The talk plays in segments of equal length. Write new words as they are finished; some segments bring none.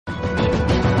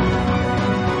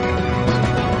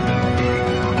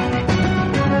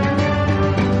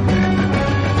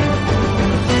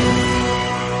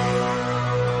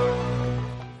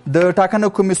د ټاکنو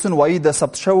کمېسیون وایي د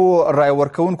ثبت شوو رایې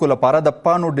ورکوونکو لپاره د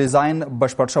پاڼو ډیزاین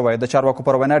بشپړ شوی. د چارواکو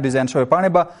پر وینا ډیزاین شوې پاڼې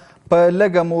به په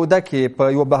لږه موده کې په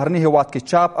یو بهرني هیواد کې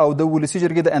چاپ او د ولسي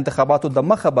جرګې د انتخاباتو د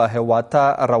مخه به هیواد ته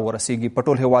راورسیږي. په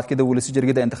ټول هیواد کې د ولسي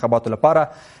جرګې د انتخاباتو لپاره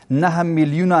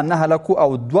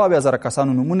 9,09,02,000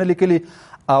 کسانو نومونه لیکلي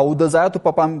او د ضایعاتو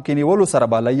په پام کې نیولو سره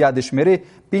به له یادې شمېرې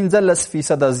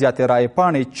 15% زیاتې رایې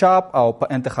پاڼې چاپ او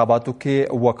په انتخاباتو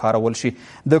کې وکارول شي.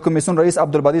 د کمیسیون رئیس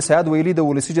عبدالبدی سیاد ویلي د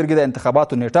ولسي جرګې د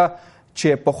انتخاباتو نیټه چې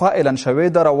پخوا اعلان شوې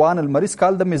د روان لمریز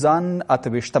کال د میزان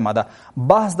 28مه ده.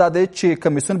 بحث دا دی چې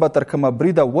کمیسیون به تر کومه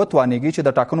بریده وتوانیږي چې د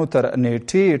ټاکنو تر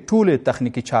نیټې ټولې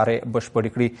تخنیکي چارې بشپړې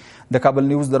کړي. د کابل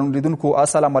نیوز درنو لیدونکو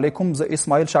السلام علیکم، زه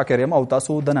اسماعیل شاکر یم او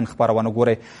تاسو د نن خپرونه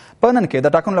ګورئ. په نن کې د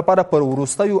ټاکنو لپاره پر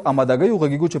وروستیو آمادګیو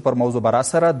غږیږو چې پر موضوع به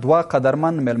راسره دوه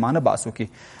قدرمن میلمانه بحث وکړي.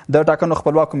 د ټاکنو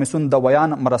خپلواک کمیسیون د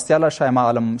ویان مرستیاله شایمه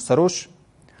عالم سروش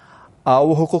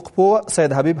او حقوق پوه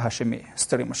سید حبیب هاشمی.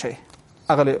 ستړي مشئ.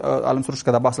 اغلی عالم سروش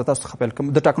که در بحث تاسو څخه پیل کوم،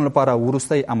 د ټاکنو لپاره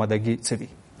وروستی آمادگی څه دي؟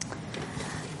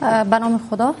 به نام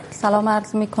خدا سلام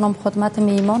عرض می کنم خدمت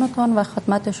میهمانتان و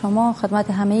خدمت شما، خدمت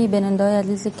همه بیننده‌های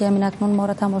عزیزی که همین اکنون ما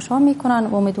را تماشا میکنن.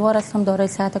 امیدوار هستم دارای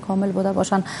صحت کامل بوده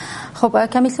باشند. خب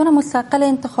کمیسیون مستقل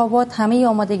انتخابات همه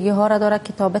آمادگی ها را دارد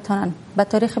که تا بتونن به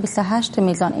تاریخ 28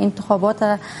 میزان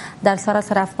انتخابات در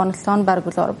سراسر افغانستان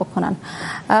برگزار بکنن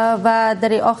و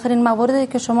در آخرین مواردی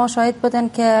که شما شاهد بودن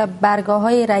که برگاه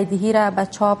های رایدهی را به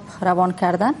چاپ روان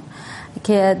کردن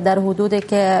که در حدودی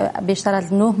که بیشتر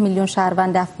از 9 میلیون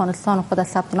شهروند افغانستان خود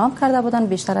ثبت نام کرده بودند.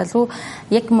 بیشتر از او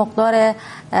یک مقدار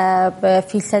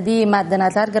فیصدی مد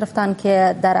نظر گرفتن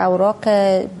که در اوراق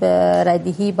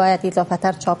رایدهی باید اضافه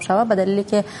تر چاپ شود، به دلیلی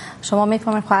که شما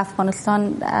میفهمید خب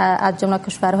افغانستان از جمله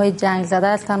کشورهای جنگ زده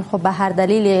هستند. خب به هر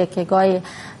دلیلی که گاهی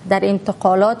در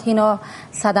انتقالات اینا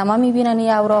صدمه میبینن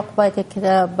این اوراق باید یک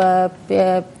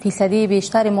فیصدی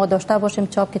بیشتری ما داشته باشیم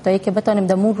چاپ که تا که بتانیم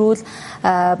در اون روز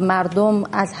مردم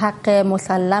از حق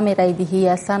مسلم رایدهی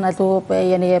هستن از او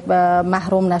یعنی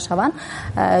محروم نشون،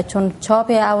 چون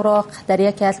چاپ اوراق در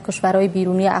یکی از کشورهای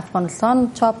بیرونی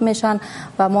افغانستان چاپ میشن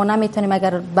و ما نمیتونیم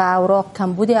اگر به اوراق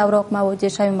کمبود اوراق مواجه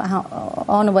شویم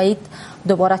آن وعید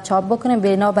دوباره چاپ بکنیم.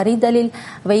 بنابراین دلیل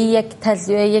و این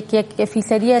یک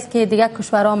فیصدی است که دیگر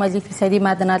کشورها هم از این فیصدی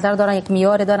مد نظر دارن، یک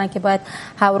معیار دارن که باید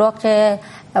اوراق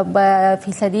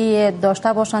فیصدی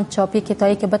داشته باشند چاپی که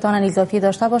تایی که بتونن اضافی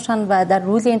داشته باشند و در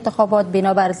روز انتخابات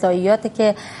بنابر ضایعاتی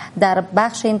که در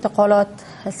بخش انتقالات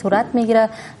صورت میگیره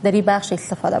در این بخش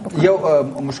استفاده بکنن. یو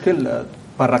مشکل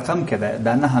پر رقم کې ده،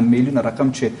 دا 9 میلیون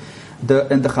رقم چې د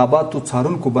انتخاباتو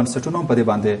څارونکو بنسټونو هم په دې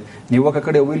باندې نیوکه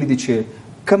کړې، ویلي دي چې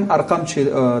کم ارقام چې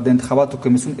د انتخاباتو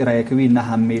کمیسیون ارائه کوي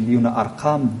 9 میلیون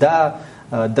ارقام دا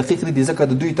دقیق نه دي، ځکه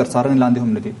د دوی تر څارنې لاندې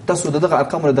هم نه دي. تاسو د دغه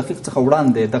ارقامو دقیق څخه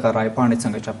وړاندې دغه رایې پاڼې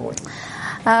څنګه چاپوئ؟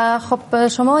 خب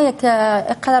شما یک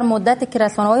قدر مدتی که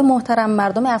رسانه‌های محترم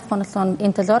مردم افغانستان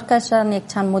انتظار کشن، یک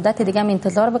چند مدت دیگه هم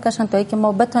انتظار بکشن تا اینکه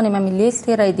ما بتونیم همین لیست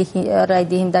رای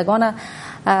دهندگان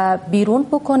بیرون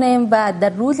بکنیم و در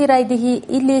روز رایدهی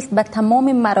این لیست به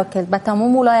تمام مراکز به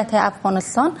تمام ولایت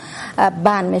افغانستان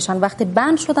بند میشن. وقتی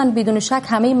بند شدن بدون شک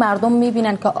همه مردم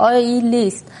میبینن که آیا این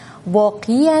لیست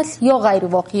واقعی است یا غیر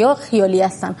واقعی یا خیالی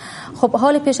هستن. خب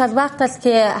حال پیش از وقت است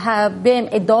که بیم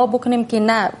ادعا بکنیم که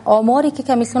نه آماری که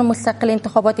کمیسیون مستقل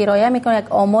انتخابات ارائه میکنه یک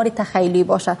آمار تخیلی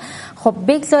باشه. خب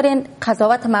بگذارین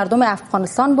قضاوت مردم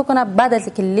افغانستان بکنه بعد از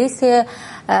اینکه لیست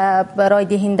رای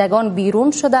دهندگان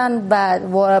بیرون شدن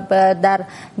و در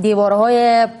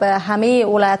دیوارهای همه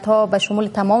ولایت‌ها به شمول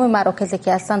تمام مراکزی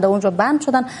که هستن در اونجا بند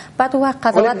شدن، بعد وقت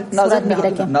قضاوت صورت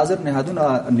میگیره که ناظر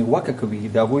نهادونه نیوکه کوي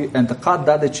دغه انتقاد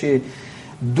داده چې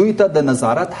دوی ته د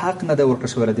نظارت حق نه دی ورکړل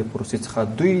شوی د پروسې څخه،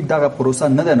 دوی دغه پروسه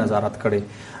نه ده نظارت کړې.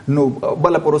 نو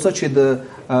بله پروسه چې د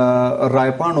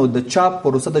رایپاڼو د چاپ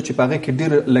پروسه ده چې په هغې کې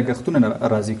ډېر لګښتونه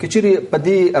راځي، که چیرې په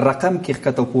دې رقم کې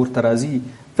ښکته پورته راځي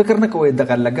فکر نه کوئ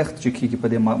دغه لګښت چې کېږي په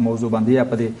دې موضوع باندې یا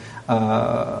په دې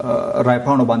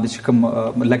رایپاڼو باندې چې کوم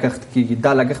لګښت کېږي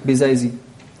دا لګښت بې ځایه ځي؟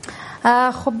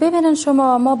 خب ببینن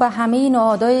شما ما به همه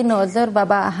نهادهای ناظر و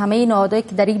به همه نهادهایی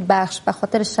که در این بخش به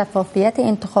خاطر شفافیت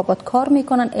انتخابات کار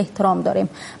میکنن احترام داریم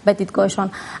به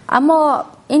دیدگاهشان، اما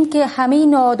اینکه همه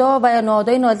نهادها و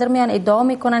نهادهای ناظر میان ادعا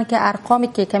میکنن که ارقامی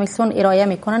که کمیسیون ارائه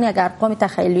میکنن یک ارقام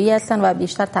تخیلی هستن و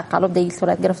بیشتر تقلب در این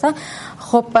صورت گرفته.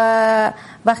 خب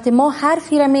وقتی ما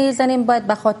حرفی را میزنیم باید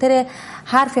به خاطر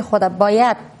حرف خود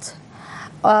باید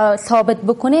ثابت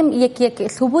بکنیم، یک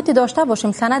ثبوتی داشته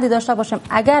باشیم، سندی داشته باشیم.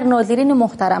 اگر ناظرین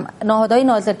محترم نهادهای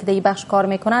ناظر که در این بخش کار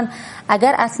میکنن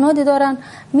اگر اسنادی دارن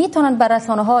میتونن بر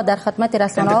رسانه ها در خدمت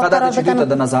رسانه ها قرار بدن.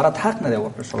 انتقادات نظارت حق نده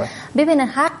ورکړل شوی. ببینید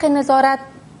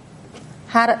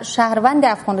هر شهروند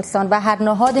افغانستان و هر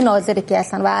نهاد ناظری که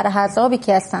هستن و هر احزابی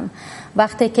که هستن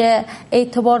وقتی که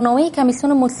اعتبارنامه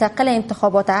کمیسیون مستقل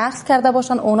انتخابات عکس کرده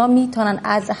باشن، اونا میتونن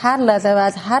از هر لحظه و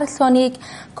از هر ثانیه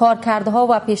کارکردها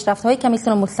و پیشرفت‌های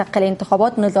کمیسیون مستقل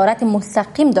انتخابات نظارت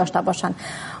مستقیم داشته باشن.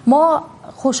 ما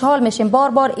خوشحال میشیم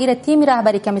بار این تیم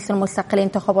رهبری کمیسیون مستقل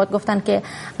انتخابات گفتن که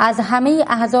از همه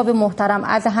احزاب محترم،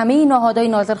 از همه نهادهای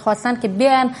ناظر خواستن که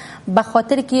بیان به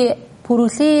خاطر که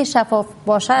پروسه شفاف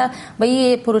باشه و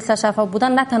این پروسه شفاف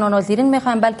بودن نه تنها ناظرین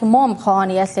میخوایم بلکه ما هم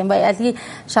خواهانی هستیم و از این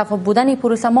شفاف بودن این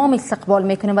پروسه ما هم استقبال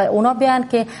میکنیم و اونا بیان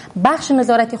که بخش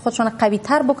نظارتی خودشون قوی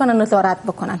تر بکنن، نظارت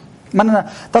بکنن. مننه.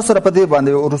 تاسو را په دې باندې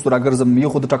وروسته راګرځم. یو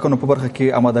خو د ټاکنو په برخه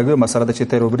کې امادګۍ مسله ده چې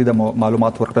تیروبري د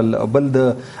معلومات ورکړل، بل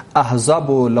د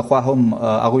احزابو لخوا هم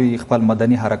هغوی خپل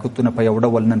مدني حرکتونه په یو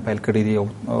ډول نن پیل کړي دي او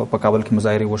په کابل کې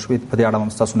مظاهرې وشوې. په دې اړه هم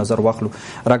ستاسو نظر واخلو.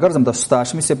 راګرځم تاسو ته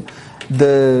هاشمي صاحب، د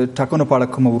ټاکنو په اړه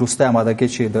کومه وروستۍ امادګۍ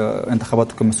چې د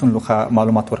انتخاباتو کمیسیون لخوا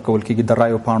معلومات ورکول کېږي د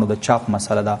رایو پاڼو د چاپ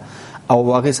مسله ده او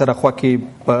هغې سره خوا کې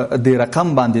په دې رقم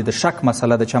باندې د شک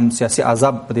مسله ده چې هم سیاسي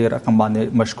احزاب په دې رقم باندې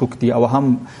مشکوک دي او هم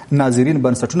ناظرین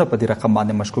بنسټونه په دې رقم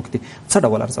باندې مشکوک دي. څه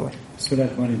ډول ارزوئ؟ بسم الله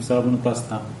الرحمن الرحیم. صاحبونو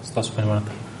تاسو په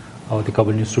مننه او د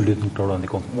کابل نیوز سټوډیو ته وړاندې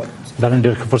کوم. دا نن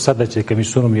ډېر فرصت ده چې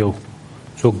کمیسیون هم یو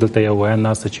څوک دلته یو ویان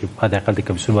ناسته چې په حد اقل د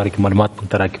کمیسیون باره کې معلومات مونږ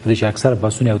ته راکړي. په دې چې اکثره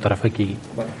بحثونه یو طرفه کېږي.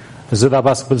 زه دا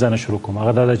بحث خپل ځانه شروع کوم.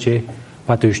 هغه دا ده چې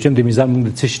په 28 د میزان مونږ د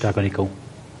څه شي ټاکنې کوو.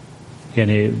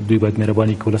 یعنی دوی باید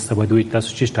مهرباني کول است باید وایي تاسو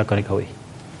چې ټاکنې کوئ.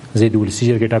 زه د ولسي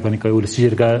جرګې ټاکنې کوي. ولسي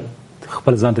جرګه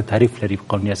خپل ځان ته تعریف لري په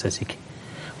قانون اساسي کې.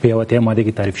 په یو اتیا ماده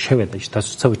کې تعریف شوی دی چې تاسو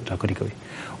څه ټاکنې کوئ.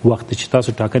 وخت چې تاسو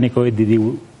ټاکنې کوئ د دې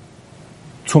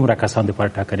څومره کسان دپاره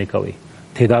ټاکنې کوئ،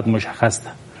 تعداد مشخص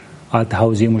ده، الته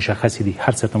حوزې مشخصې دي،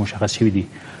 هر څه ته مشخص شوي دي.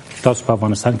 تاسو په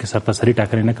افغانستان کې سرتاسري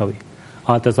ټاکنې نه کوئ.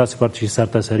 الته تاسو پر چې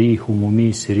سرتاسري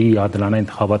عمومي سري عادلانه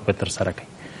انتخابات به ترسره کوئ.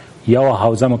 یو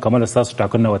حوزه مکمل تاسو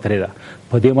ټاکنه وترې ده.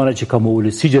 په دې معنی چې کوم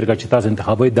ولسي جرګه چې تاسو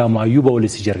انتخابوي دا معیوبه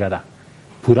ولسي جرګه ده،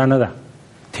 پوره نه ده.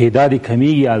 تعداد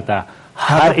کمیږي الته.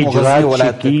 هر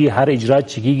اجرات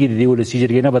چې کېږي د دې ولسي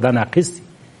جرګې نه به دا ناقص دي،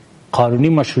 قانوني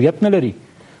مشروعیت نه لري.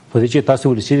 په دې چې تاسو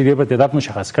ولسي جرګې په تعداد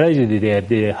مشخص کړی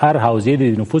د هر حوزې د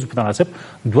نفوذ په تناسب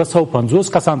 250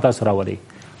 کسان تاسو راولئ.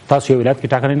 تاسو یو ولایت کې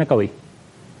ټاکنې نه کوئ.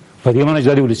 په دې معنی چې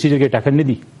دا د ولسي جرګې ټاکنې نه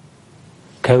دي.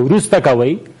 که وروسته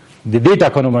کوئ د دې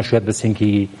ټاکنو مشروعیت به څنګه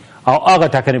کېږي او هغه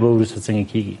ټاکنې به وروسته څنګه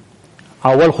کېږي.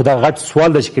 اول خو دا غټ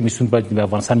سوال ده چې کمیسیون باید د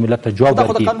افغانستان ملت ته جواب ورکړي. دا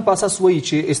خو د قانون په اساس وایي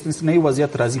چې استثنایي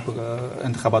وضعیت راځي په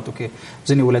انتخاباتو کې.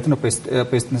 ځینې ولایتونه په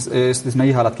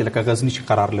استثنایي حالت کې لکه غزني چې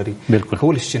قرار لري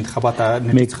کولی شي چې انتخابات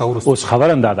نتیجې څخه وروسته. اوس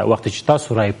خبره همدا ده وخت چې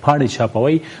تاسو رای پاڼې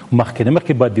چاپوئ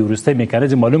مخکې باید د وروستۍ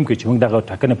میکانیزم معلوم کړئ چې موږ دغه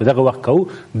ټاکنه په دغه وخت کوو.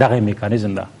 دغه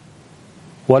میکانیزم ده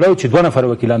ولو چې 2 نفر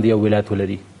وکیلان د یو ولایت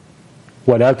ولري،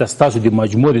 ولایت ستاسو د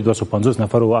مجموع د 250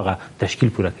 نفرو هغه تشکیل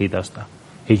پوره کوي. تاسو ته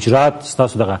اجرات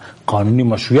ستاسو دغه قانوني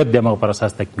مشروعیت د هغه پر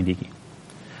اساس تکمیلیږي.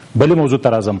 بلې موضوع ته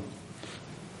راځم.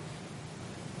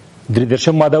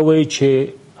 33 ماده وایي چې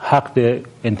حق د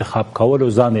انتخاب کولو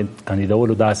ځان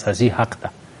کاندیدولو دا اساسي حق ده.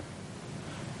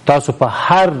 تاسو په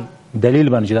هر دلیل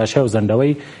باندې چې دا شی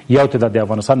وځنډوئ یو تعداد د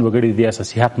افغانستان وګړي د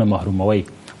اساسي حق نه محروموئ.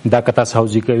 دا که تاسو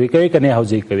حوزې کوئ که نه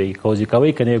حوزې کوئ، حوزې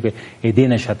کوئ که نه کوئ، دې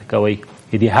نه شاته کوئ.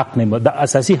 دې حق نه دا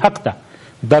اساسي حق ده.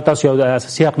 دا تاسو یو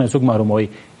اساسي حق نه څوک محروموئ.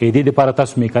 دې دپاره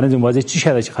تاسو میکانیزم واضح څه شی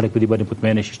ده چې خلک په دې باندې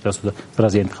مطمئنه شي چې تاسو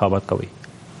راځئ انتخابات کوئ.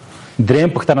 دریم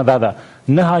پوښتنه دا ده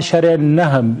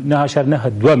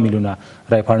 9.92 میلیونه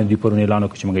رای پاڼې دوی پرون اعلان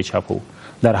وکړو چې موږ یې چاپوو.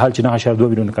 در حال چې 9.2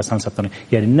 میلیونه کسان ثبت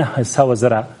یعنی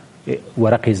 900,000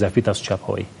 ورق اضافي تاسو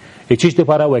چاپوئ. هیڅ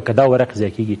لپاره وای کدا ورق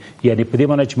ځای کېږي. یعنی په دې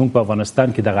معنی چې موږ په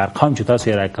افغانستان کې دغه ارقام چې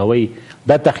تاسو یې راکوئ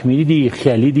دا تخمیني دي،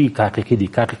 خیالي دي، حقیقي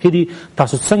دي.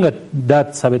 تاسو څنګه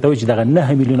دا ثابتوئ چې دغه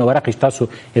 9 میلیونه ورق تاسو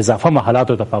اضافه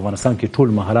محلاتو ته په افغانستان کې ټول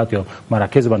محلات او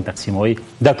مراکز باندې تقسیموئ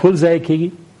دا ټول ځای کېږي.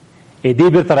 دې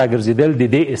بیرته راګرځېدل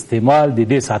د دې استعمال د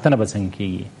دې ساتنه به څنګه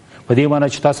کېږي. په دې معنی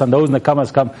چې تاسو اندوز نه کم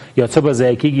از کم یو څه به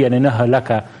ځای کېږي. یعنی 9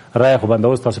 لکه رای خو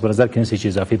بندوز تاسو په نظر کې نیسئ چې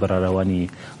اضافي به رواني.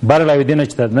 بر علاوه دې نه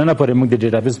چې تر ننه پورې موږ د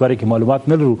ډیټابیس باره کې معلومات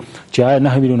نه لرو چې آیا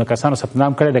 9 میلیونه کسانو ثبت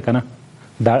نام کړی دی که نه.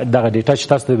 دغه ډیټا چې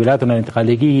تاسو د ولایاتو نه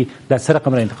انتقالېږي دا څه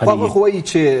رقم نه انتقالېږي. خو وایي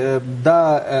چې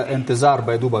دا انتظار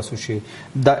باید وباسو چې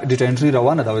دا ډیټا انټري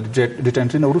روانه ده. ډیټا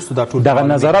انټري نه وروسته دا ټول دغه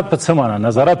نظارت په څه معنی؟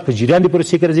 نظارت په جریان د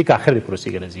پروسې کې راځي که اخر د پروسې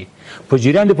کې راځي؟ په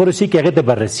جریان د پروسې کې هغې ته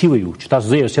بررسي وایو چې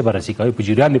تاسو یو څه بررسي کوئ. په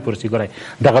جریان د پروسې ګورئ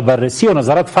دغه بررسي او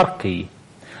نظارت فرق کوي.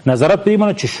 نظارت په دې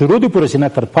معنی چې شروع د پروسې نه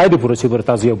تر پای د پروسې پورې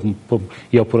تاسو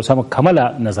یو پروسه مکمله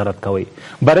نظارت کوئ.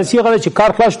 بررسي هغه چې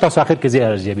کار خلاص تاسو اخر کې ځای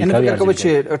ارزیابي کوئ چې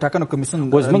ټاکنو کمیسیون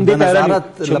د نظارت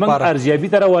لپاره ارزیابي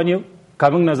ته روان یو که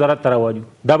موږ نظارت ته روان یو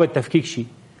دا باید تفکیک شي.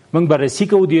 موږ بررسي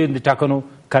کوو د ټاکنو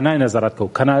کنه نظارت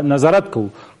کوو کنه نظارت کوو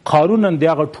قانونا د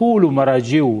هغه ټولو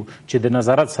مراجعو چې د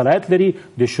نظارت صلاحیت لري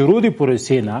د شروع د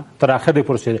پروسې نه تر اخره د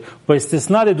پروسې په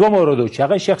استثنا د 2 موردو چې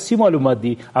هغه شخصي معلومات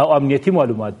دي او امنیتي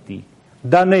معلومات دي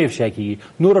دا نه افشا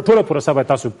کیږي نور ټوله پروسه به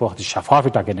تاسو په وخت شفاف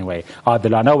ټاکنې وای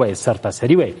عادلانه وای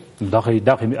سرتاسري وای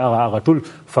هغه ټول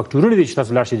فاکټورونه دي چې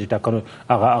تاسو لاړ شئ د ټاکنو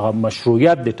هغه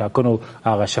مشروعیت د ټاکنو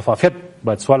هغه شفافیت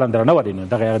باید سوال اندر نه ولینو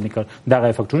دغه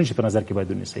فاکټورونه چې په نظر کې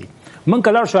باید ونیسئ من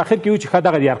کله شو اخر کې یو چې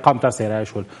دغه د ارقام تاسو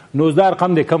رای شول نو دا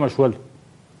ارقام د کم شول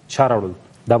چارهړل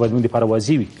دا باید موږ لپاره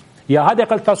واضح وي یا حد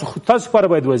اقل تاسو لپاره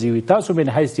باید واضح وي تاسو من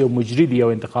حیث یو مجری دی یو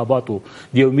انتخاباتو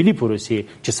د یو ملي پروسې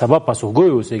چې سبب پاسخګوی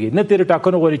اوسئ نه تیر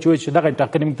ټاکنو غواړي چې دغه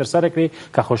ټاکنې موږ ترسره کړئ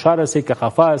که خوشحاله سئ که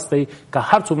خفه استئ که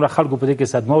هر څومره خلکو په دې کې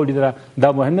صدمه ولیدله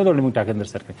دا مهم نه دی موږ ټاکنې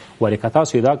ترسره کړئ ولې که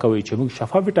تاسو ادعا کوئ چې موږ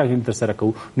شفافې ټاکنې ترسره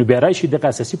کوو نو بیا راشئ دغه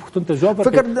اساسي پوښتنو ته ځواب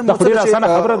ورکړئ دا خو ډېره اسانه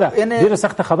خبره ده ډېره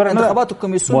سخته خبره نه ده انتخاباتو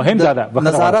کمیسیون مهم ده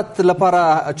نظارت لپاره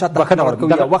چاته بخښنه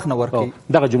ورکوي یا وخت نه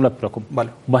ورکوي دغه جمله پوره کوم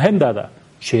مهم ده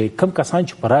چې کم کسان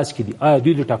چې په راز کې دي آیا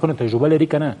دوی د ټاکنو تجربه لري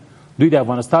که نه دوی د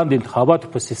افغانستان د انتخاباتو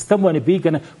په سیستم باندې پوهېږي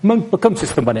که نه موږ په کوم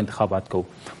سیستم باندې انتخابات کوو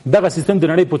دغه سیستم د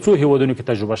نړۍ په څو هېوادونو کې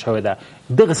تجربه شوې ده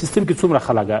دغه سیستم کې څومره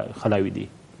خلاوي دي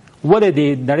ولې د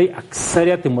نړۍ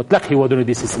اکثریت مطلق هېوادونو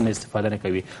دې سیستم نه استفاده نه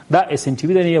کوي دا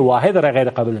SNTV د یو واحد رای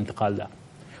غیر قابل انتقال ده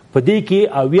په دې کې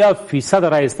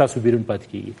 80% رای ستاسو بیرون پاتې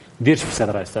کېږي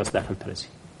 10% رای ستاسو داخل ته راځي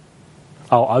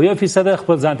او 80%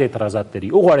 خپل ځان ته اعتراضات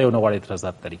لري وغواړي او نه غواړي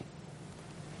اعتراضات لري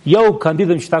یو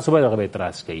کاندید چې تاسو باید هغه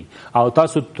اعتراض کوي او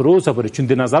تاسو تر اوسه پورې چې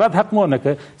د نظارت حق مو نه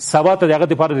کړ سبا ته دغه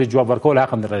لپاره د جواب ورکول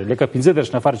حق هم نه لري لکه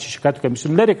 15 نفر چې شکایت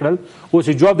کمیسیون لري کړل اوس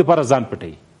جواب لپاره ځان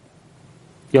پټي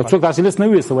یو څوک تاسو لیست نه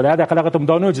ویسته ولې دا کله ته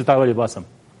مداونو چې تاولې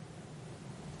باسم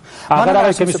اگر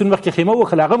هغه کمیسیون مخکې خیمه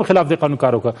وکړه هغه خلاف د قانون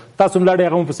کار وکړه تاسو ملاړې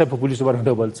هغه په سبب پولیسو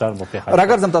باندې بل څار موقع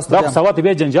راګرځم تاسو دا سوات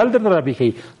بیا جنجال در را بيخي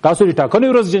تاسو د ټاکنې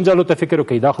ورځ جنجالو ته فکر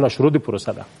وکړئ داخله شروع د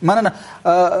پروسه ده مننه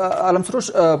علم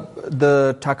سروش د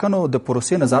ټاکنو د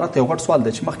پروسې نظارت یو غټ سوال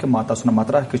دی چې مخکې ما تاسو نه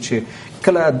مطرح کړ چې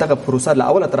کله دغه پروسه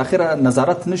له اوله تر اخره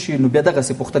نظارت نشي نو بیا دغه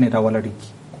سي پوښتنې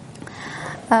راولړي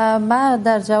ما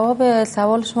در جواب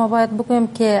سوال شما باید بگویم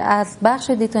که از بخش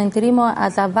دیتا انتری ما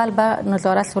از اول به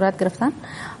نظارت صورت گرفتن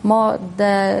ما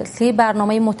 3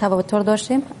 برنامه متواتر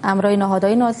داشتیم امرای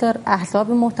نهادهای ناظر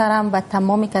احزاب محترم و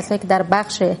تمامی کسایی که در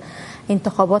بخش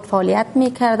انتخابات فعالیت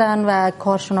می‌کردن و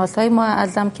کارشناسای ما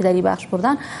معظم که در این بخش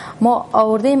بودن ما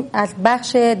آوردیم از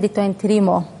بخش دیتا انتری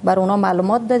ما بر اونا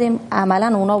معلومات دادیم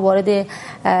عملا اونا وارد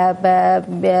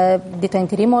دیتا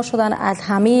انتری ما شدن از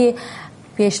همه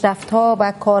پیشرفت‌ها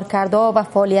و کارکردها و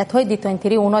فعالیت‌های دیتا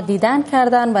انتری اونا دیدن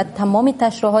کردن و تمامی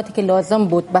تشریحاتی که لازم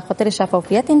بود به خاطر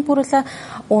شفافیت این پروسه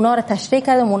اونا رو تشریح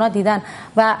کردیم اونا دیدن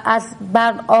و از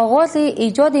بر آغاز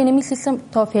ایجاد این سیستم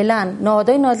تا فعلا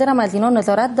نهادهای ناظر هم از اینا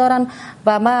نظارت دارن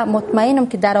و من مطمئنم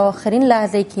که در آخرین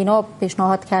لحظه که اینا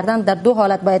پیشنهاد کردن در 2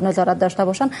 حالت باید نظارت داشته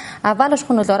باشن اولش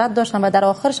خود نظارت داشتن و در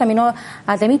آخرش هم اینا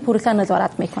از این پروسه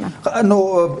نظارت میکنن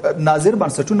نو ناظر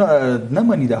بنسټونه نه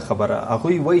مني دا خبره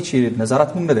هغه وایي چې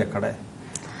نظارت مونږ نه دی کړی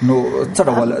نو څه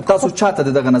ډول تاسو چاته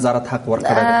دغه نظارت حق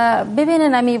ورکړی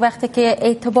ببینین امی وقتی که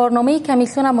اعتبارنامه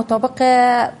کمیسیون مطابق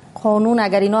قانون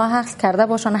اگر اینا حذف کرده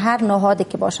باشن هر نهادی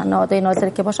که باشن نهادهای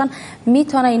ناظری که باشن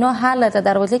میتونه اینا حل از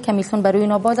دروازه کمیسیون برای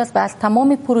اینا باز است و از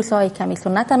تمام پروسه های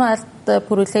کمیسیون نه تنها از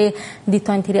پروسه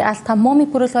دیتا انتری از تمام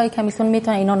پروسه های کمیسیون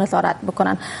میتونه اینا نظارت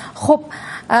بکنن خب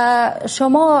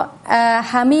شما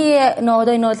همه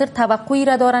نهادهای ناظر توقعی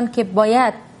را دارن که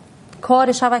باید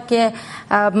کار شود که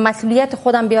مسئولیت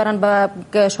خودم بیارن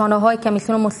به شانه های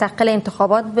کمیسیون مستقل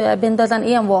انتخابات بندازن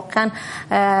این واقعا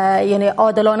یعنی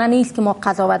عادلانه نیست که ما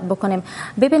قضاوت بکنیم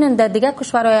ببینید در دیگه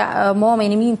کشورهای ما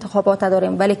اینمی انتخابات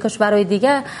داریم ولی کشورهای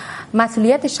دیگه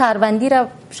مسئولیت شهروندی را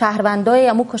شهروندای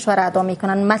همون کشور ادا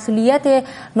میکنن مسئولیت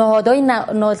نهادهای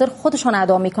ناظر خودشون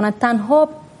ادا میکنن تنها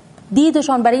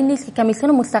دیدشان برای این نیست که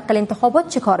کمیسیون مستقل انتخابات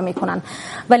چه کار میکنن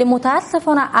ولی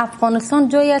متاسفانه افغانستان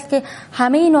جایی است که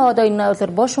همه نهادهای ناظر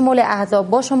با شمول احزاب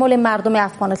با شمول مردم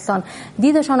افغانستان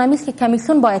دیدشان هم است که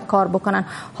کمیسیون باید کار بکنن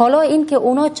حالا این که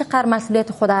اونا چقدر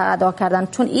مسئولیت خود ادا کردن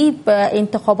چون این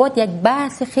انتخابات یک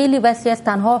بحث خیلی وسیع است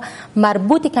تنها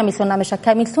مربوط کمیسیون نمیشه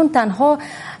کمیسیون تنها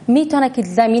میتونه که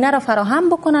زمینه را فراهم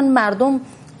بکنن مردم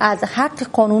از حق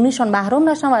قانونیشون محروم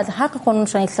نشن و از حق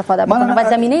قانونیشون استفاده بکنن و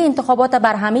زمینه انتخابات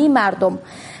بر همه مردم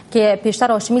که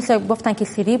پیشتر هاشمی صاحب گفتن که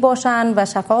سری باشن و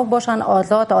شفاف باشن،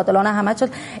 آزاد عادلانه همه چیز،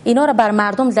 اینا رو بر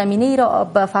مردم زمینه ای را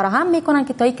فراهم میکنن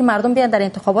که تا اینکه مردم بیان در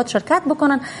انتخابات شرکت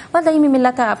بکنن و در این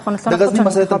ملت افغانستان خودشون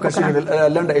انتخاب بکنن.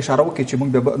 لنډه اشاره وکړي چې موږ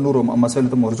به نورو مسایلو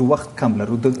ته موضوع وخت کم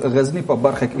لرو. د غزنی په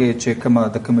برخه کې چې کومه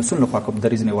د کمیسیون لخوا کوم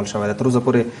دریځ نیول شوی دی، تر اوسه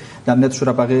پورې د امنیت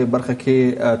شورا په هغې برخه کې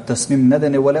تصمیم نه دی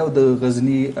نیولی او د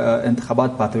غزنی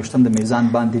انتخابات په 28 د میزان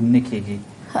باندې نه کیږي.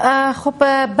 خب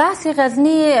بحث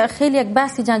غزنی خیلی یک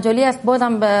بحث جنجالی است.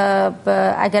 بازم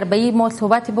اگر به این ما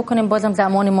صحبتی بکنیم بازم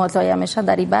زمان ما ضایع میشه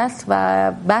در این بحث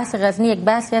و بحث غزنی یک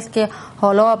بحثی است که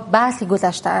حالا بحثی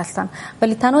گذشته هستند.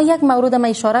 ولی تنها یک مورد ما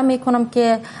اشاره میکنم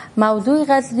که موضوع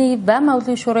غزنی و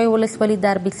موضوع شورای ولسوالی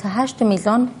در 28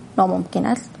 میزان ناممکن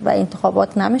است و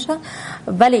انتخابات نمیشه.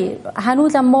 ولی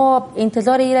هنوز ما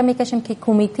انتظار این را میکشیم که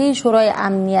کمیته شورای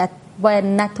امنیت باید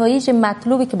نتایج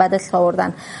مطلوبی که به دست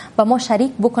آوردن و ما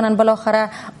شریک بکنن، بالاخره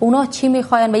اونا چی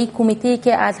میخواین و این کمیته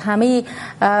که از همه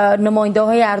نماینده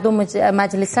های هر دو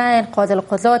مجلسین قاضی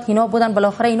القضات اینا بودن،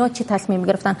 بالاخره اینا چی تصمیم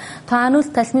گرفتن. تا هنوز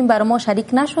تصمیم برای ما شریک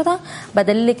نشده به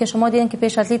دلیلی که شما دیدین که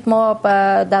پیش از این ما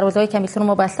دروازه‌های کمیسیون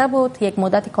ما بسته بود، یک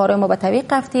مدت کارهای ما به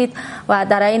تعویق رفتید و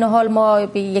در این حال ما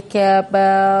یک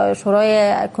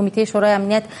کمیته شورای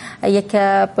امنیت یک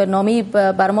نامه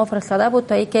بر ما فرستاده بود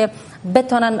تا اینکه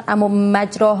بتونن اما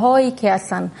مجراهایی که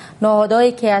هستن،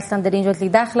 نهادهایی که هستن در اینجا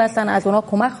دخل هستن از اونا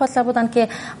کمک خواسته بودن که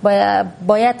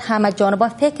باید همه جانبه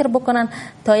فکر بکنن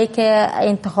تا اینکه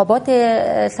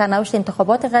سرنوشت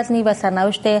انتخابات غزنی و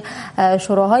سرنوشت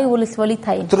شوراهای ولسوالی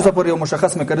تعیین تر اوسه پورې یو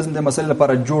مشخص میکانیزم د مسلې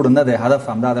لپاره جوړ نه دی. هدف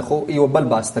همدا ده، خو یو بل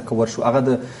بحث ته کور شو، هغه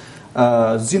د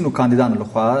ځینو کاندیدانو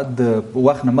لخوا د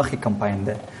وخت نه مخکې کمپاین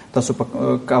دی. تاسو په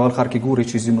اول ښار کې ګورئ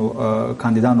چې ځینو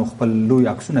کاندیدانو خپل لوی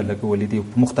عکسونه لګولي دي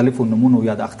په مختلفو نومونو،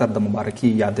 یا د اختر د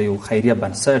مبارکي یا د یو خیریه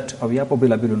بنسټ او یا په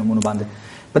بېلابېلو نومونو باندې.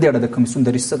 په دې اړه د کمیسیون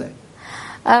دریځ څه دی؟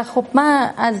 خب من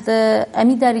از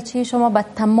امی دریچه شما به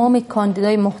تمام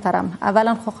کاندیدای محترم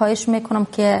اولا خواهش میکنم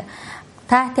که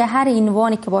تحت هر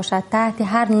عنوانی که باشه، تحت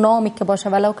هر نامی که باشه،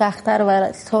 ولو که اختر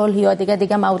و صلح یا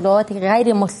دیگه موضوعات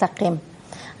غیر مستقیم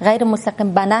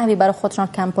به نحوی برای خودشان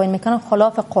کمپاین میکنن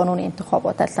خلاف قانون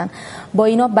انتخابات هستن. با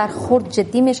اینا برخورد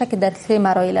جدی میشه که در 3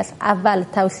 مراحل است. اول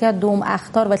توصیه، دوم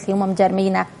اخطار و سوم جریمه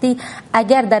نقدی.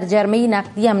 اگر در جریمه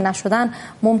نقدی هم نشدن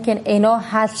ممکن اینا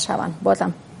حذف شوند،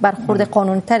 بازم برخورد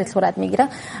قانونی تر صورت میگیره.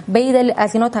 به این دلیل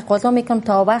از اینا تقاضا میکنم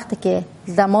تا وقتی که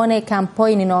زمان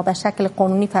کمپاین اینا به شکل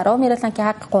قانونی فرا میرسن که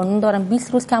حق قانون دارن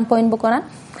 20 روز کمپاین بکنن،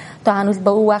 تا هنوز به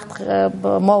اون وقت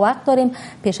ما وقت داریم.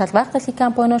 پیش از وقت است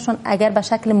کمپاینشون اگر به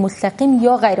شکل مستقیم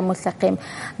یا غیر مستقیم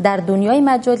در دنیای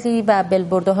مجازی و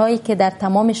بیلبوردهایی که در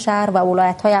تمام شهر و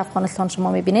ولایت‌های افغانستان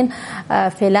شما می‌بینین،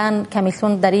 فعلا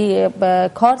کمیسیون در این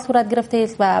کار صورت گرفته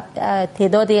است و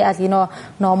تعدادی از اینا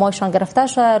نامه‌شان گرفته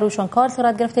شده، روشون کار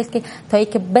صورت گرفته است که تا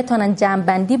اینکه بتونن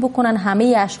جمع‌بندی بکنن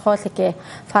همه اشخاصی که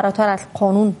فراتر از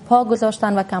قانون پا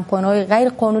گذاشتن و کمپاین‌های غیر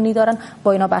قانونی دارن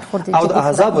با اینا برخورد جدی. او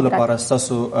احزاب لپاره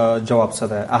تاسو جواب څه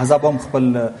دی؟ احزاب هم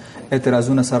خپل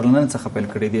اعتراضونه سره نن څخه پیل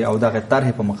کړي دي او دغه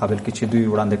طرح په مقابل کې چې دوی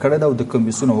وړاندې کړی ده او د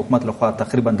کمیسیون حکومت لخوا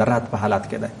تقریبا د رد په حالت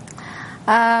کې ده.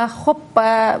 خب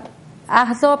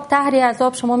احزاب، طرح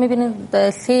احزاب شما میبینید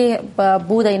 3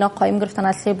 بود اینا قایم گرفتن،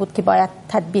 از 3 بود که باید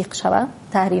تطبیق شود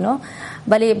طرح اینا،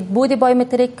 ولی بود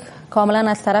بایومتریک کاملا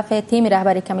از طرف تیم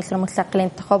رهبری کمیسیون مستقل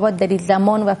انتخابات در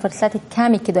زمان و فرصت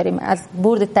کمی که داریم از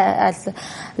از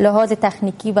لحاظ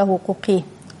تکنیکی و حقوقی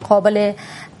قابل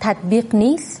تطبیق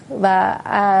نیست و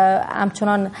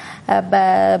همچنان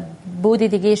بود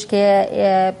دیگهش که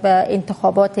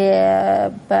انتخابات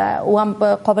او هم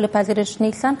قابل پذیرش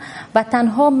نیستن و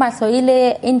تنها مسائل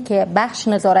این که بخش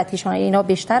نظارتیشان اینا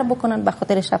بیشتر بکنن به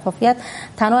خاطر شفافیت،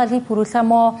 تنها از این پروسه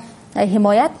ما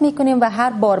حمایت میکنیم و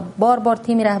هر بار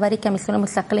تیم رهبری کمیسیون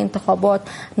مستقل انتخابات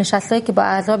نشستایی که با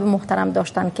احزاب محترم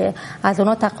داشتن که از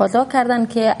اونا تقاضا کردن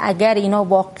که اگر اینا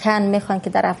واقعا میخوان که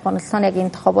در افغانستان یک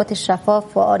انتخابات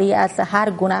شفاف و عاری از هر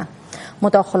گونه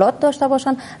مداخلات داشته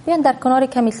باشن، بیان در کنار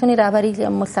کمیسیون رهبری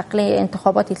مستقل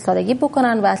انتخابات ایستادگی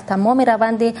بکنن و از تمام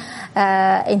روند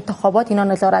انتخابات اینا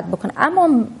نظارت بکنن. اما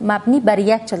مبنی بر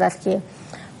یک چیز است که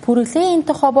پروسه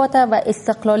انتخابات و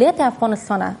استقلالیت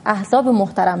افغانستان احزاب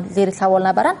محترم زیر سوال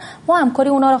نبرن، ما همکاری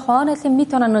اونا رو خواهان هستیم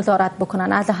میتونن نظارت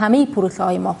بکنن از همه پروسه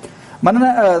های ما.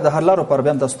 مننه د حل لارو پر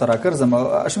بیان تاسو ته راکرځم.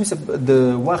 اشمی صاحب د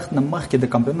وخت نه مخکې د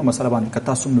کمپاینونو مسله باندې که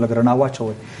تاسو هم لږ رڼا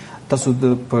واچوئ، تاسو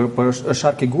په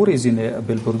ښار کې ګورئ ځینې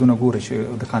بیلبوردونه ګورئ چې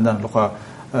د خاندان لخوا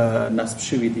نصب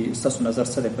شوي دي، ستاسو نظر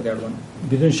څه دی په دې اړوند؟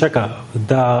 بدون شکه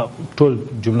دا ټول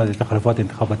جمله د تخلفات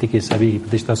انتخاباتي کې حسابي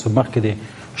په دې تاسو مخکې د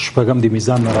شپږم د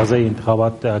میزان ناراضي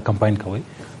انتخابات کمپاین کوي،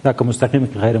 دا که مستقیم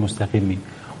که غیر مستقیم وي،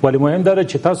 ولی مهم دا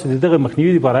چې تاسو د دغه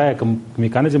مخنیوي لپاره کوم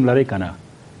میکانیزم لرئ که نه؟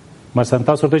 مثلا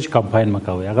تاسو ورته چې کمپاین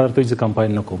مکوئ هغه ورته چې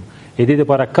کمپاین نه کوم دې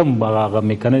لپاره کم هغه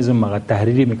میکانیزم هغه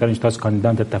تحریري میکانیزم تاسو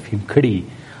کاندیدان ته تفهیم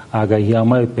کړي آګاهي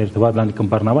عامه په ارتباط باندې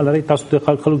کوم برنامه لري تاسو ته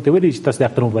خلکو ته ویلي چې تاسو د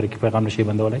اختر مبارکي پیغام نشي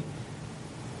بندولای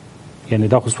یعنی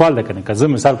دا خو سوال ده کنه که زه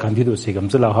مثال کاندید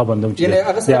اوسېږم زه لا بندوم چې یعنی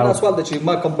هغه څه سوال ده چې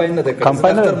ما کمپاین نه ده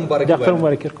کړی د اختر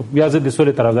مبارکي کوم یا زه د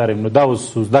سولې طرفدار یم نو دا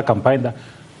اوس دا کمپاین ده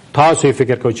تاسو یې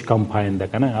فکر کوئ چې کمپاین ده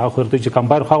کنه اخر ته چې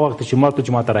کمپاین خو وخت چې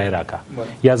ما ته رای راکا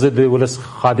یا زه د ولس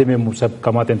خادم مصب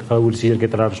کمات انتخاب ولسی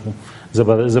کې ترار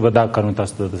شم زه به دا قانون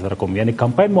تاسو ته سره کوم یعنی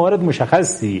کمپاین موارد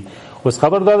مشخص دي اوس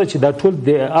خبر دا چې دا ټول د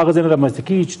هغه ځای نه رامنځته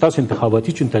کیږي چې تاسو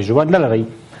انتخاباتي چون تجربه نه لرئ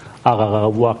هغه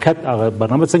واقعیت هغه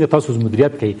برنامه څنګه تاسو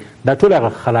مدیریت کوي دا ټول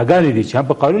هغه خلاګانې دي چې هم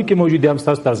په قانون کې موجود دي هم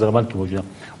تاسو تر زمان کې موجود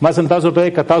دي مثلا تاسو ته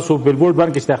که تاسو بیلبورډ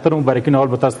باندې چې اختر مبارکي نه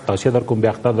ول به تاسو توصیه در کوم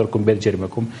بیا اختر در کوم بیا جریمه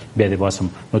کوم بیا د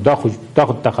واسم نو دا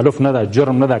خو تخلف نه ده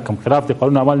جرم نه ده کوم خلاف د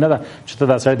قانون عمل نه ده چې ته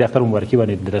دا سړی د اختر مبارکي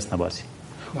باندې درس نه باسي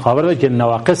خبره ده چې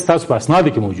نواقص تاسو په اسناد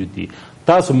کې موجود دي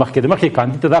تاسو مخکې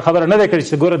کاندید دا خبره نه ده کړې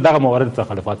چې ګوره دغه موارد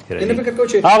تخلفات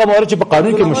کړي هغه موارد چې په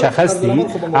قانون کې مشخص دي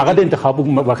هغه د انتخابو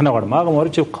وکنه غواړم هغه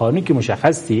موارد چې قانون کې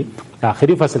مشخص دي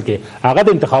آخري فصل کې هغه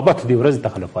د انتخابات دی ورځ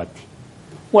تخلفات دي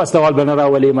واستوال بنه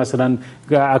راولي مثلا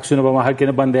عکسونه به محل کې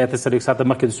نه بندي تر یک ساعت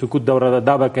مخکې د سکوت دوره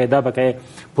دا به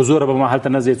په زور به محل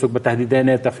ته نه ځي څوک به تهدید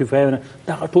نه تخفیف نه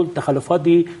دا ټول تخلفات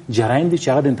دي جرایم دي چې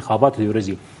هغه د انتخابات دی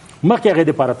ورځ مخکې هغه د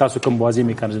لپاره تاسو کوم واضح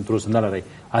میکانیزم تر اوسه نه لرئ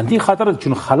اندی خاطر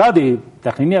چون خلا د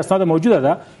تقنینی اسناد موجوده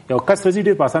ده یو کس رزي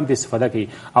ډېر په اسانه استفاده کوي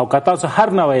او که تاسو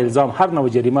هر نوع الزام هر نوع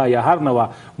جریمه یا هر نوع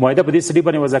معاهده په دې سړي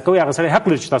باندې وضع کوي هغه سړی حق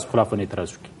لري چې تاسو خلاف نه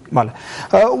اعتراض وکړي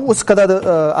بله اوس که د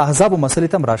احزابو مسلې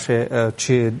ته هم راشئ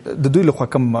چې د دوی لخوا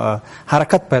کوم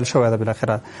حرکت پیل شوی ده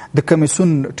بالاخره د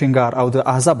کمیسیون ټینګار او د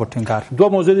احزابو ټینګار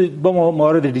دوه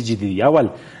موارد ډیجی دي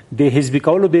اول د حزبي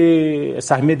کولو د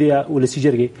سهمیې د ولسي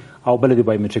جرګې او بل د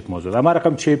بایومټریک موضوع دا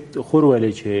رقم چې خور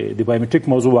ویلې چې د بایومټریک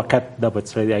موضوع واقعیت د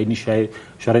بچره عیني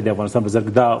شرایط د افغانستان په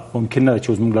ځل دا ممکن نه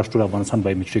چې زموږ لاشتو افغانستان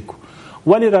بایومټریک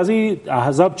ولی راځي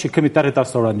احزاب چې کومې طرح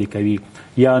تاسو وړاندې کوي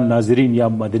یا ناظرین یا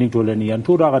مدني ټولنې یا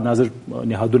ټول هغه ناظر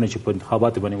نهادونه چې په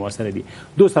انتخابات باندې موثر دي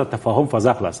دوی سره تفاهم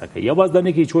فضا خلاصه کوي یا باز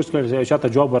دنه کې چې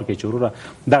شاته جواب ورکړي چې وروره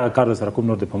دغه کار سره کوم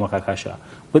نور د په مخه کاشه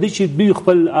په دې چې دوی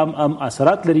خپل ام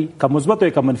اثرات لري که مثبت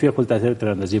او که منفي خپل تاثیر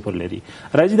تر اندازې پر لري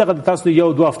راځي دغه تاسو یو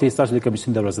دوه هفته تاسو د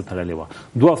کمیسیون د ورځ تړلې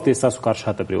و دوه هفته تاسو کار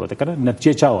شاته پریوته کنه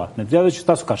نتیجه چا و نتیجه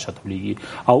چې تاسو کار شاته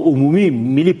پلیږي او عمومي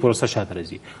ملي پروسه شاته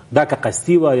راځي دا که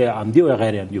قصدي و یا عمدي و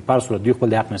غیر عمدي پارسو دوی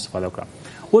خپل حق نه استفاده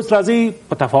وکړه اوس راځي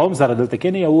په تفاهم سره دلته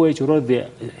کې نه یو وایي چې ورور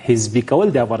د حزبي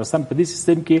کول د افغانستان په دې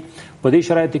سیستم کې په دې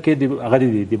شرایطو کې د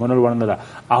هغه د منلو وړ نه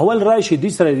ده اول راشي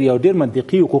دوی سره یو ډېر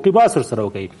منطقي حقوقي بحث سره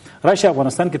وکړي راشي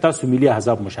افغانستان کې تاسو ملي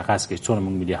احزاب مشخص کړئ څونه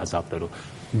موږ ملي احزاب لرو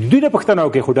دوی نه پښتنه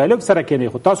وکړي خو ډایلوګ سره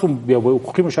کېنئ خو تاسو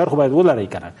حقوقي مشاور خو باید ولرئ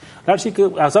کنه راشي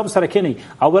کې احزاب سره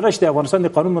کېنئ او راشي د افغانستان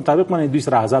د قانون مطابق باندې دوی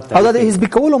سره احزاب او د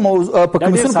حزبي کولو په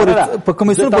کمیسیون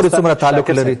پورې څومره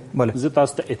تعلق لري زه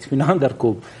تاسو ته اطمینان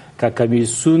درکوم که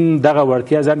کمیسیون دغه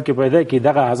وړتیا ځان کې پیدا کړي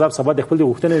دغه احزاب سبا د خپل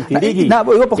غوښتنې تیریږي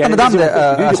نه یو پښتنه دام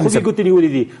د خو ګوتې نیولې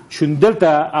دي شوندلته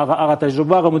هغه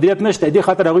تجربه هغه مدیریت نشته دې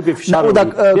خاطر هغه په فشار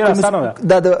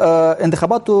د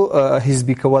انتخاباتو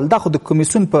حزبي کول دا خو د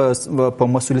کمیسیون په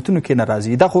مسولیتونو کې نه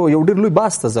راځي دا خو یو ډېر لوی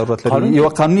بحث ته ضرورت لري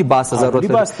یو قانوني بحث ته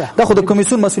ضرورت لري دا خو د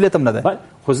کمیسیون مسولیت هم نه ده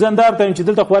خو زندار ته چې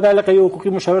دلته خو د علاقه یو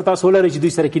حقوقي مشاور تاسو ولرئ چې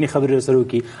دوی سره کې خبرې سره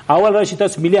وکړي اول راشي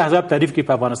تاسو ملي احزاب تعریف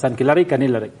کې په افغانستان کې لري کني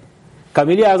لري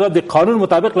کاملی احزاب د قانون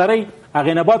مطابق لري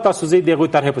هغه نه بعد تاسو زید دغه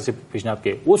طرح په پیشنهاد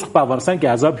کې اوس په افغانستان کې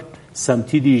احزاب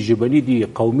سمتي دي ژبني دي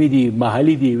قومي دي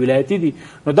محلي دي ولایتي دي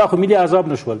نو دا خو ملي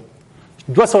احزاب نشول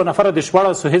 200 نفر د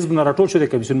 14 حزب نه راټول شو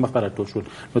د کمیسیون مخ ته راټول شو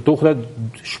نو تو خو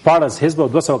 14 حزب او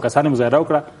 200 کسان مظاهره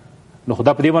وکړه نو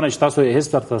خدا په دې باندې چې تاسو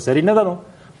حزب تر سری نه دنو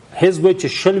حزب چې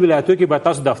شل ولایتو کې به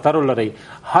تاسو دفتر لري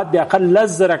حد اقل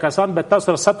 1000 کسان به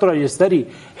تاسو 17 رجستري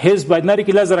حزب باید نری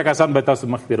کې 1000 کسان به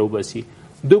تاسو مخ ته راوباسي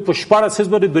دو په 14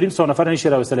 حزب د 200 نفر نشي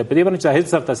راوستل په دې باندې چې حزب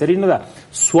سره تاثیر نه ده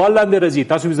سوال لاندې راځي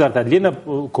تاسو وزارت عدلیه نه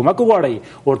کومک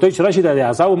غواړئ ورته چې راشي د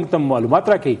احزاب متم معلومات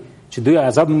راکړي چې دوی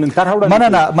احزاب من طرح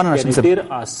وړاندې مننه ډېر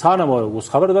اسانه اوس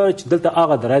خبر ده چې دلته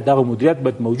هغه درای دغه مدیریت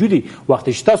باید موجودي وخت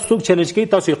چې تاسو څوک چیلنج کوي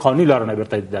تاسو قانوني لار نه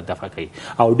برته دفع کوي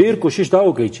او ډېر کوشش دا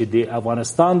وکړي چې د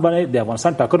افغانستان باندې د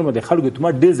افغانستان ټاکنو باندې خلکو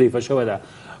اعتماد ډېر ضعیف شوی ده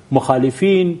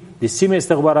مخالفین د سیمې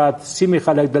استخبارات سیمې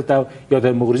خلک دلته یا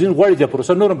د مغرضین غواړي د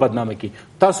پروسه نورم بدنامه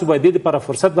کړي تاسو باید د لپاره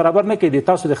فرصت برابر نه کړئ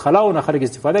تاسو د خلاو نه خلک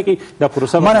استفاده کړي د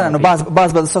پروسه مننه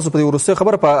باز تاسو په ورسته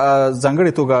خبره په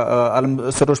ځانګړي توګه علم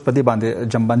سروش په دې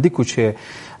باندې جنبندي کو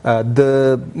چې د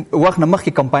وخت نه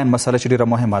مخکې کمپاین مسله چې ډیره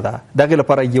مهمه ده دغه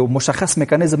لپاره یو مشخص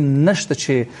میکانیزم نشته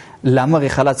چې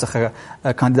لامغه خلاص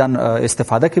څخه کاندیدان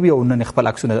استفاده کوي او نن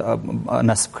خپل عکسونه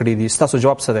نصب کړي دي تاسو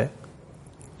جواب څه دی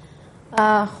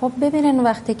خب ببینین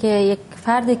وقتی که یک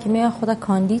فردی که میاد خود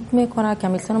کاندید میکنه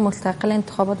کمیسیون مستقل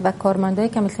انتخابات و کارمندای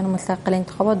کمیسیون مستقل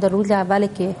انتخابات در روز اولی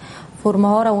که فرمه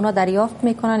ها را اونا دریافت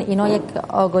میکنن، اینا یک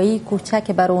آگاهی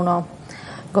کوچک بر اونا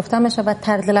گفته میشه و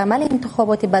طرز العمل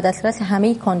انتخاباتی به دسترس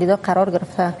همه کاندیدا قرار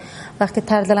گرفته. وقتی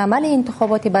طرز العمل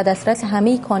انتخاباتی به دسترس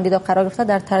همه کاندیدا قرار گرفته،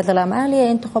 در طرز العمل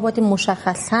انتخاباتی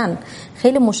مشخصاً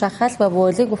خیلی مشخص و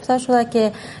واضح گفته شده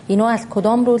که اینا از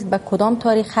کدام روز به کدام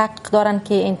تاریخ حق دارن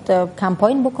که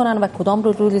کمپاین بکنن و کدام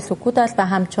روز سکوت است و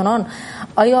همچنان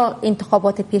آیا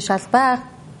انتخابات پیش از وقت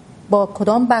با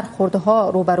کدام برخوردها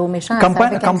روبرو میشن.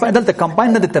 کمپاین دلته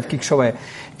کمپاین نه د تفکیک شوی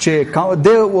چې د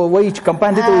وایي چې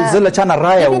کمپاین دې ته زله چانه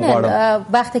رای وغواړم.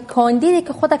 وقتی کاندیدی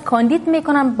که خود کاندید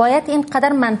میکنن باید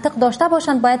اینقدر منطق داشته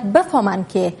باشن، باید بفهمن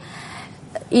که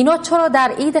اینا چرا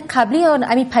در عید قبلی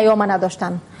همین پیام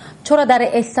نداشتن، چرا در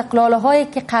استقلال هایی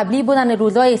که قبلی بودن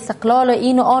روزهای استقلال و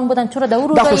این و آن بودن چرا در اون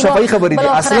روزهای شفاهی خبری دی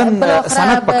اصلا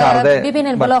سند پکارده.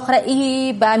 ببینین بالاخره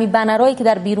این به همین بنرهایی که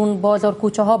در بیرون بازار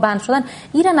کوچه ها بند شدن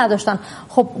ایره نداشتن.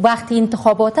 خب وقتی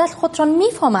انتخابات است خودشون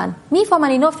میفهمن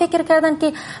اینا فکر کردن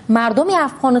که مردم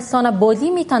افغانستان بازی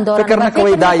میتن دارن. فکر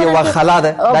نکوی دا یو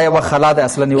خلاده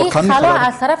اصلا یو قانون خلا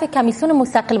از طرف کمیسیون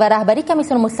مستقل و رهبری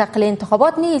کمیسیون مستقل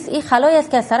انتخابات نیست، این خلایی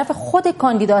است که از طرف خود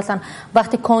کاندیدا هستن.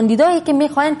 وقتی کاندیدایی که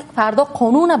میخواین فردا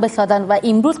قانون بسازن و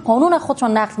امروز قانون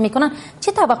خودشون نقض میکنن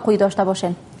چه توقعی داشته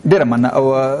باشین؟ ډیره مننه.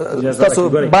 او تاسو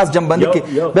باز جنبندی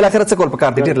کې بالاخره څه کول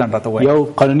پکار دي؟ ډیر لاندې راته وایي. یو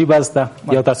قانوني باز ده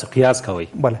یا تاسو قیاس کوئ.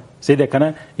 بله صحیح ده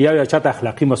کنه. یا چاته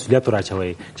اخلاقی مسئولیت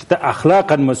راچوي چې ته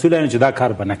اخلاقا مسئول یې چې دا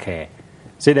کار بنه کوي.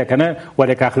 صحیح ده کنه.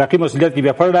 ولکه اخلاقی مسئولیت کې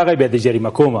بیا پر راغی بیا د جریمه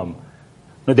کومم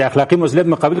نو د اخلاقی مسئولیت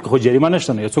مقابل کې خو جریمه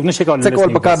نشته نو څوک نشي کولای. څه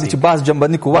کول پکار دي چې باز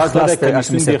جنبندی کو وخت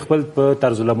لاسته خپل په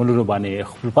طرز العملونو باندې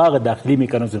خپل پاغه داخلي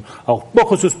میکانیزم او په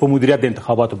خصوص په مدیریت د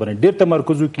انتخاباتو باندې ډیر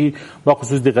تمرکز وکړي. په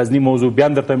خصوص د غزنی موضوع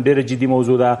بیان درته ډیره جدي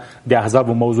موضوع ده، د احزاب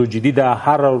موضوع جدي ده.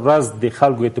 هر ورځ د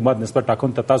خلکو اعتماد نسبت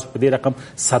ټاکنو ته تاسو په دې رقم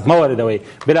صدمه واردوي.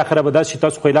 بل اخره به داسې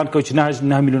تاسو اعلان کوي چې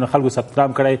 9 میلیونه خلکو ثبت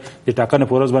نام کړي د ټاکنو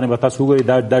په ورځ باندې به تاسو وګورئ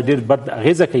دا ډیر بد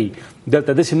اغیزه کوي.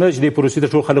 دلته د سیمه د پروسې ته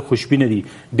ټول خلک خوشبینه دي،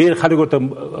 ډیر خلک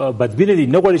ورته بدبینه دي.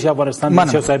 نه غواړي چې افغانستان د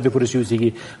شاه صاحب د پروسې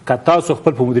وسیږي. که تاسو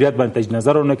خپل په مدیریت باندې تجدید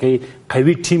نظر ونه کوي،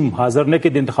 قوي ټیم حاضر نه کړي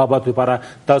د انتخاباتو لپاره،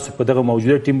 تاسو په دغه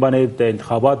موجوده ټیم باندې د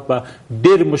انتخابات په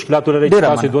ډیر مشکلات ولري.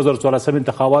 تاسو 2014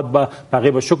 انتخابات به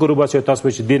هغه به شکر وباسئ تاسو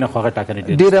به دینه خوغه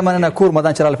ټاکنه ډیره مننه. کور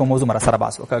مدان چرال په موضوع مر سره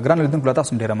باس وکړه. ګران لیدونکو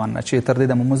تاسو ډیره مننه چې تر دې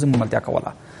د موضوع ملتیا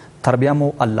کوله. تربیه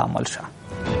مو الله ملشه.